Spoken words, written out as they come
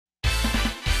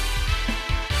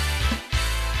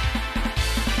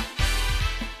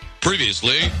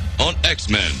Previously on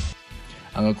X-Men.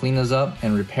 I'm gonna clean this up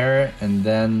and repair it and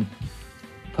then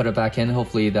put it back in.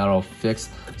 Hopefully that'll fix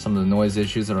some of the noise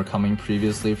issues that are coming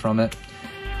previously from it.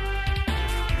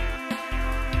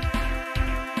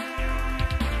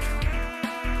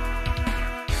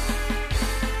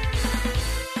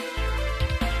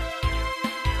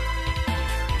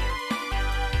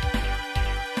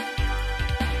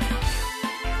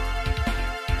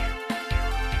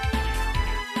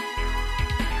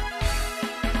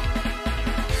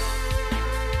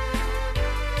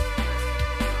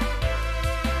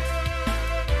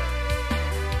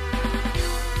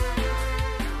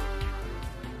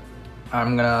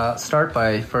 I'm gonna start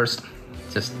by first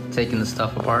just taking the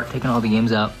stuff apart, taking all the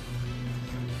games out.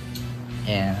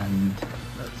 And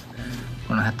I'm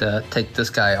gonna have to take this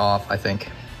guy off, I think.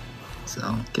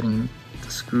 So, getting the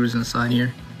screws inside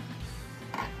here.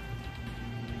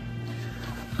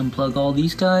 Unplug all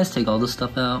these guys, take all this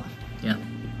stuff out. Yeah.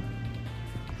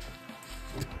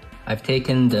 I've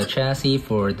taken the chassis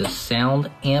for the sound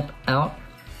amp out.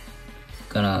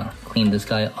 Gonna clean this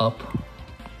guy up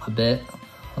a bit.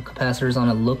 The capacitors on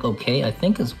it look okay. I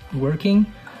think it's working.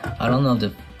 I don't know if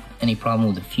there's any problem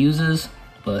with the fuses,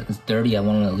 but it's dirty. I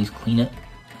want to at least clean it.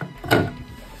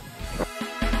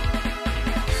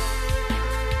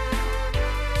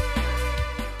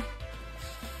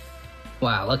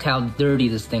 Wow, look how dirty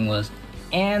this thing was.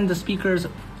 And the speakers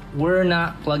were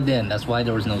not plugged in. That's why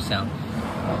there was no sound.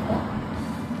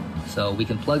 So we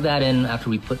can plug that in after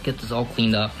we get this all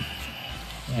cleaned up.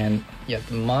 And yeah,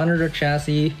 the monitor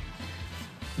chassis,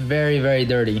 very, very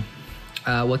dirty.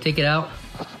 We'll take it out,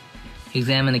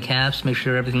 examine the caps, make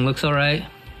sure everything looks all right.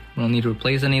 We don't need to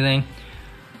replace anything.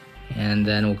 And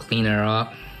then we'll clean it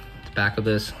up. The back of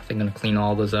this, I think I'm gonna clean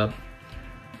all those up.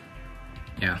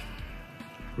 Yeah,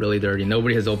 really dirty.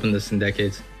 Nobody has opened this in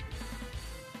decades.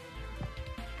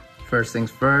 First things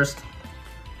first,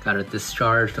 gotta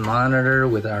discharge the monitor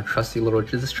with our trusty little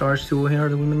discharge tool here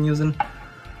that we've been using.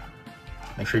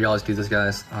 Make sure you always do this,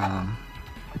 guys.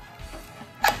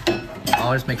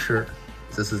 Always make sure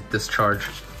this is discharged.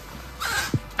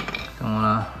 Don't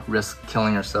wanna risk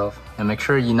killing yourself. And make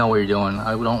sure you know what you're doing.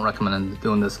 I don't recommend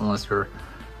doing this unless you're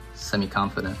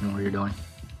semi-confident in what you're doing.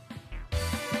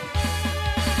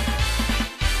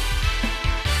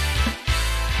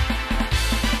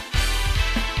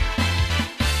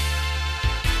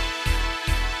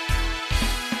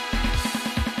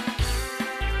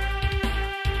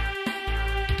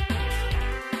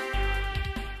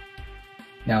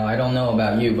 Now, I don't know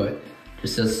about you, but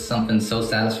there's just something so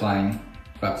satisfying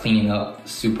about cleaning up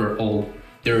super old,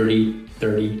 dirty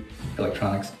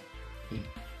electronics.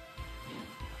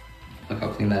 Look how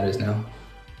clean that is now.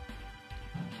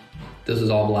 This is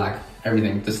all black.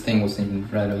 Everything. This thing wasn't even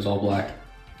red, it was all black.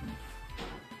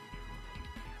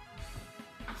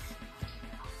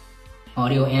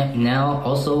 Audio amp now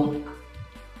also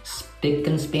spick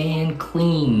and span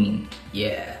clean.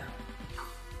 Yeah.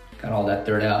 Got all that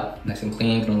dirt out, nice and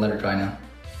clean, gonna let it dry now.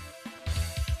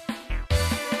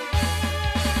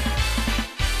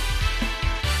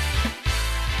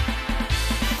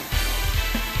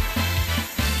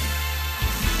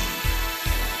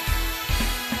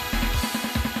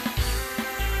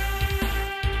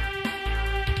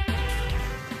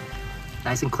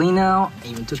 Nice and clean now. I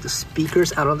even took the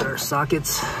speakers out of their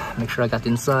sockets. Make sure I got the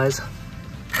insides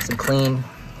nice and clean.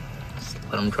 Just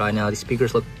let them dry now. These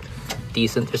speakers look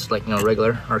decent, just like, you know,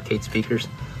 regular arcade speakers.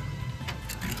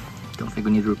 Don't think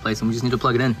we need to replace them, we just need to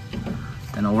plug it in,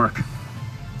 then it'll work.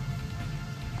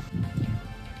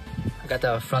 I got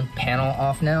the front panel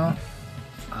off now.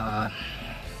 I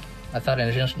thought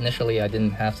initially I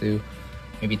didn't have to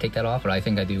maybe take that off, but I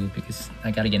think I do because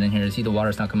I gotta get in here to see the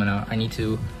water's not coming out. I need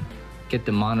to get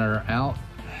the monitor out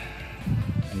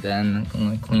and then I'm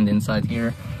gonna clean the inside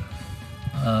here.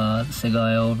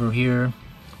 Sega over here.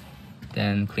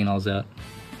 Then clean all that.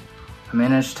 I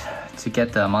managed to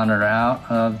get the monitor out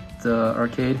of the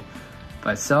arcade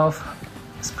by itself.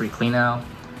 It's pretty clean now.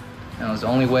 And it was the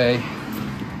only way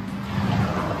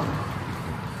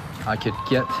I could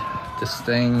get this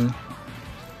thing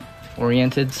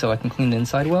oriented so I can clean the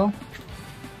inside well.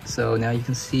 So now you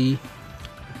can see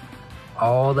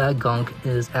all that gunk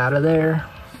is out of there.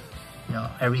 You know,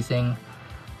 everything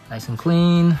nice and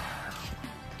clean.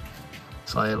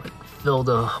 So I filled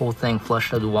the whole thing,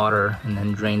 flushed out the water, and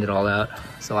then drained it all out.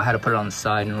 So I had to put it on the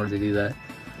side in order to do that.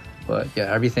 But yeah,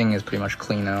 everything is pretty much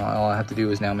clean now. All I have to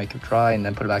do is now make it dry and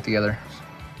then put it back together.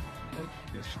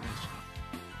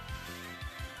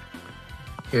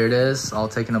 Here it is, all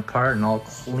taken apart and all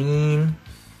clean.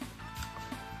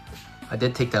 I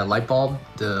did take that light bulb,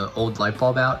 the old light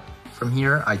bulb out from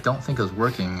here. I don't think it was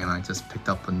working and I just picked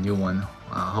up a new one.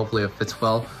 Hopefully it fits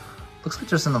well. Looks like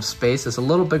there's enough space. It's a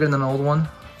little bigger than the old one,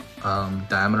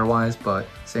 diameter wise, but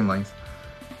same length.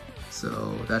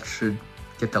 So that should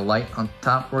get the light on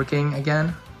top working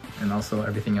again. And also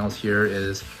everything else here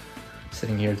is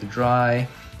sitting here to dry.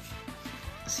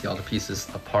 See all the pieces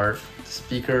apart. The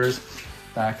speakers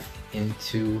back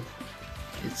into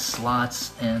its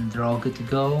slots and they're all good to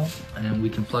go. And then we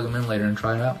can plug them in later and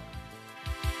try it out.